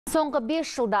Соңғы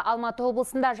 5 жылда Алматы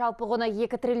облысында жалпы құны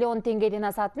 2 триллион теңгеден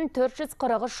асатын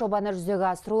 440 жобаны жүзеге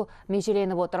асыру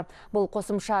межеленіп отыр. Бұл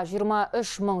қосымша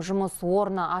 23 мың жұмыс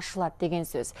орны ашылады деген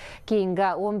сөз.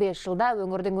 Кейінгі 15 жылда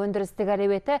өңірдің өндірістік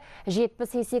әлеуеті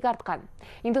 70 есеге артқан.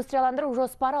 Индустрияландыру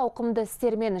жоспары ауқымды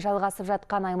істермен жалғасып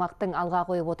жатқан аймақтың алға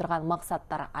қойып отырған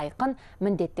мақсаттары айқын,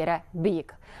 міндеттері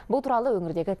биік. Бұл туралы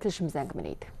өңірдегі тілшіміз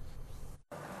әңгімелейді.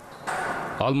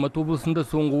 Алматы облысында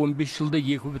соңғы 15 жылда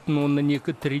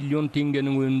 2,2 триллион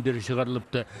теңгенің өнімдері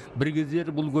шығарылыпты. Бір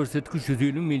кездері бұл көрсеткіш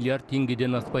 150 миллиард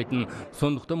теңгеден аспайтын.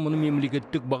 Сондықтан мұны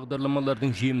мемлекеттік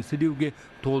бағдарламалардың жемісі деуге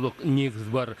толық негіз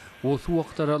бар. Осы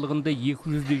уақыт аралығында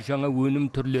 200-дей жаңа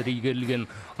өнім түрлері игерілген.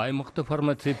 Аймақта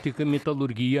фармацевтика,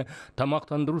 металлургия,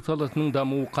 тамақтандыру саласының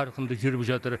дамуы қарқынды жүріп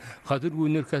жатыр. Қазір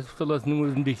өнеркәсіп саласының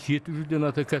өзінде 700-ден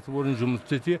аса кәсіпорын жұмыс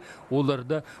істесе,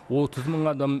 оларда 30 мың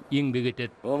адам еңбек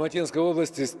етеді.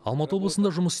 Алматы облысында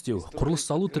жұмыс істеу, құрылыс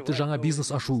салу, тіпті жаңа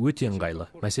бизнес ашу өте ыңғайлы.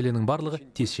 Мәселенің барлығы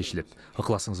тез шешіледі.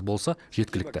 Ықыласыңыз болса,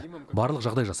 жеткілікті. Барлық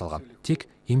жағдай жасалған. Тек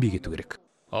еңбек ету керек.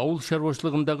 Ауыл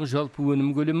шаруашылығындағы жалпы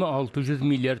өнім көлемі 600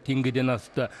 миллиард теңгеден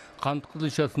асты. Қант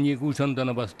қызылшасын егу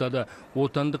жандана бастады.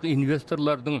 Отандық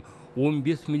инвесторлардың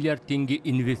 15 миллиард теңге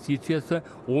инвестициясы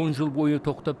 10 жыл бойы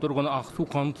тоқтап тұрған Ақсу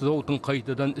қант зауытын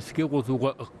қайтадан іске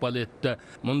қосуға ықпал етті.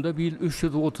 Мұнда биыл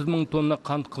 330 мың тонна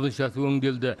қант қызылшасы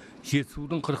өңделді.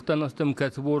 Жетісудың 40-тан астам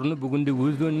кәсіпорны бүгінде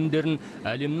өз өнімдерін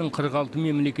әлемнің 46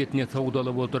 мемлекетіне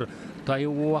саудалап отыр.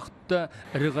 Таяу уақытта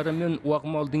ірі қара мен уақ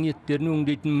малдың еттерін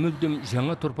өңдейтін мүлдем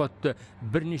жаңа тұрпатты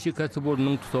бірнеше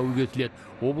кәсіпорынның тұсауы кесіледі.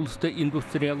 Облыста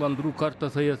индустрияландыру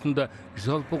картасы аясында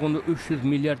жалпы құны 300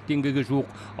 миллиард теңгеге жуық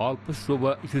 60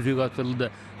 жоба жүзеге асырылды.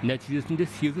 Нәтижесінде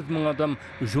 8 мың адам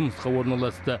жұмысқа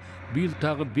орналасты. Биыл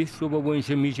тағы 5 жоба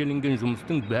бойынша межеленген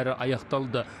жұмыстың бәрі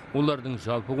аяқталды. Олардың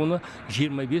жалпы құны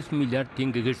 25 миллиард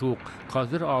теңгеге жуық.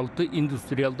 Қазір 6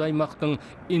 индустриалды аймақтың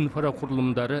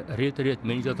инфрақұрылымдары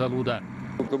рет-ретімен жасалуда.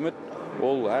 Үкімет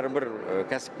ол әрбір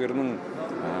кәсіпкердің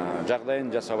жағдайын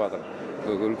жасап жатыр.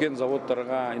 Үлкен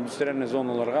заводтарға, индустриальный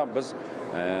зоналарға біз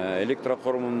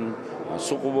электроқұрылым,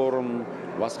 су құбырын,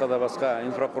 басқа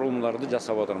инфрақұрылымдарды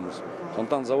жасап отырмыз.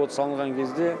 Сондықтан завод салынған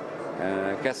кезде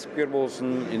кәсіпкер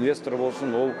болсын, инвестор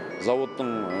болсын, ол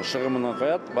заводтың шығымына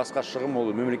қояды, басқа шығым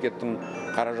ол мемлекеттің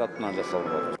қаражатына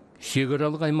жасалып.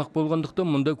 Шекаралық аймақ болғандықтан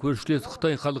мұнда көршілес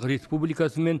Қытай Халық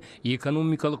Республикасымен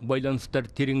экономикалық байланыстар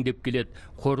тереңдеп келеді.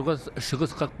 Қорғас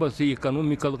шығыс қақпасы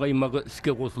экономикалық аймағы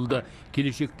іске қосылды.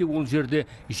 Келешекте ол жерде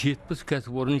 70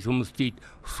 кәсіпорын жұмыс істейді.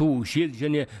 Су, жел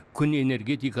және күн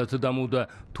энергетикасы дамуда.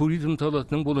 Туризм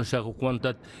саласының болашағы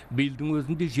қуантады. Биылдың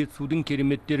өзінде Жетісудың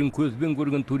кереметтерін көзбен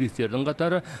көрген туристердің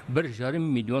қатары 1,5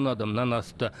 миллион адамнан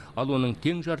асты. Ал оның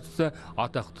тең жартысы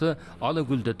атақты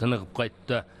Алакөлде тынығып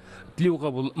қайтты.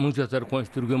 Тілеуғабыл Мыңжасар Қуаныш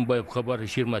Түргенбаев, Хабар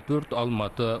 24,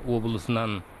 Алматы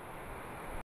облысынан.